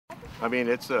I mean,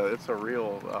 it's a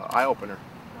real eye-opener,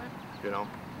 you know,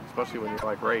 especially when you're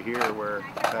like right here where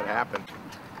that happened.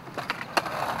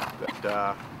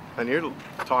 And you're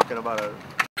talking about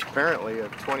apparently a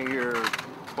 20-year,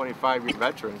 25-year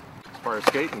veteran as far as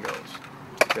skating goes,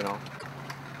 you know.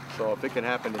 So if it can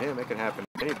happen to him, it can happen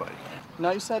to anybody.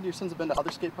 Now, you said your sons have been to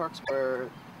other skate parks where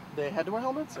they had to wear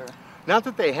helmets, or? Not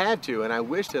that they had to, and I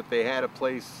wish that they had a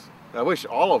place. I wish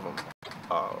all of them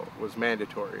was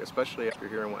mandatory, especially after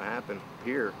hearing what happened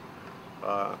here.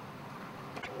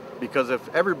 Because if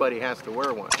everybody has to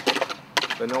wear one,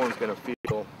 then no one's going to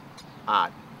feel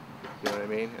odd. You know what I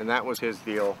mean? And that was his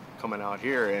deal coming out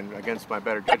here, and against my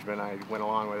better judgment, I went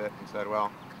along with it and said,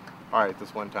 well, all right,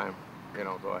 this one time, you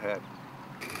know, go ahead.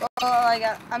 Well, like,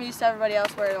 I'm used to everybody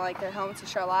else wearing, like, their helmets in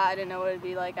Charlotte. I didn't know what it'd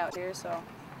be like out here, so.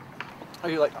 Are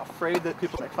you, like, afraid that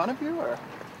people make fun of you, or?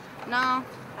 No,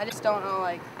 I just don't know,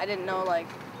 like, I didn't know, like,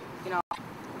 you know,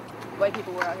 white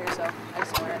people were out here, so I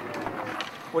just wear it.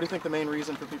 What do you think the main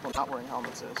reason for people not wearing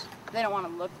helmets is? They don't want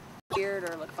to look weird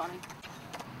or look funny.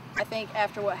 I think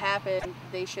after what happened,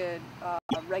 they should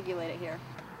regulate it here.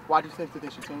 Why do you think that they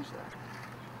should change that?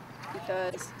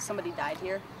 Because somebody died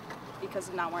here because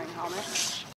of not wearing a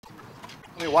helmet.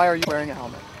 I mean, why are you wearing a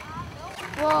helmet?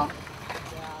 Well,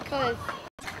 because,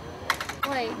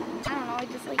 like, I don't know,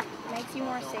 it just, like, makes you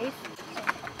more safe.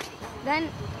 Then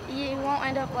you won't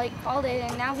end up like Paul did,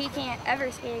 and now he can't ever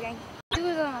skate again. He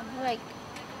was, like,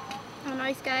 a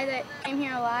nice guy that came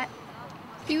here a lot.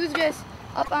 He was just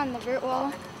up on the vert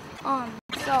wall.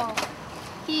 So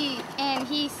he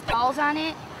stalls on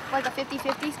it, like a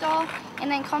 50-50 stall, and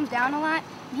then comes down a lot.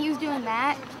 And he was doing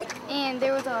that, and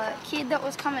there was a kid that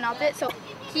was coming up it, so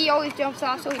he always jumps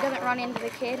off so he doesn't run into the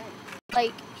kid.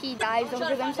 Like, he dives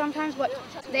over them sometimes, but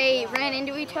they ran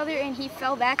into each other, and he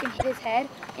fell back and hit his head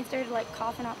and started, like,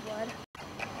 coughing up blood.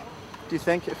 Do you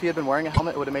think if he had been wearing a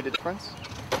helmet, it would have made a difference?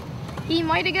 He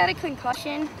might have got a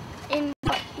concussion,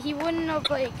 but he wouldn't have,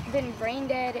 like, been brain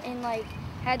dead and, like,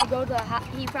 had to go to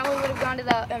he probably would have gone to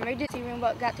the emergency room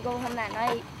but got to go home that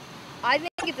night. I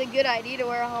think it's a good idea to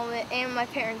wear a helmet, and my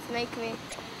parents make me.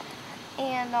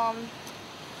 And,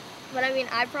 but I mean,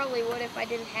 I probably would if I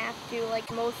didn't have to, like,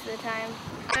 most of the time.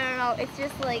 I don't know, it's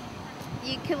just, like,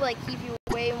 you could, like, keep you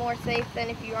way more safe than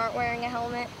if you aren't wearing a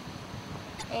helmet.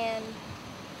 And,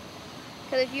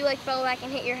 because if you, like, fell back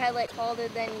and hit your head like Paul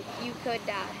did, then you could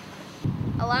die.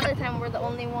 A lot of the time we're the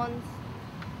only ones,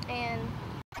 and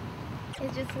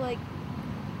it's just, like,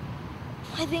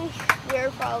 I think we're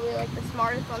probably, like, the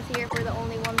smartest ones here if we're the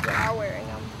only ones that are wearing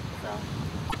them, so.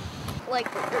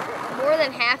 Like, more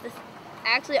than half,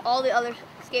 actually all the other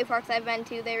skate parks I've been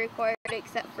to, they require it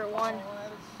except for one.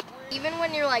 Even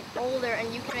when you're, like, older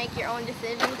and you can make your own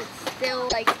decisions, it's still,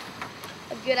 like,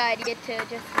 a good idea to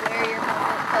just wear your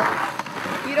helmet,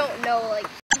 because you don't know, like,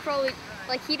 he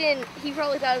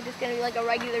probably thought it was just going to be, like, a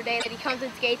regular day that he comes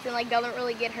and skates and, like, doesn't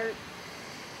really get hurt,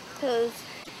 because,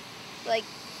 like,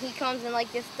 he comes and,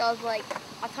 like, just does, like,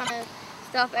 a ton of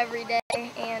stuff every day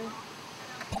and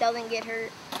doesn't get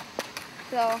hurt.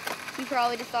 So he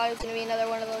probably just thought it was going to be another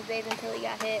one of those days until he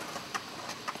got hit.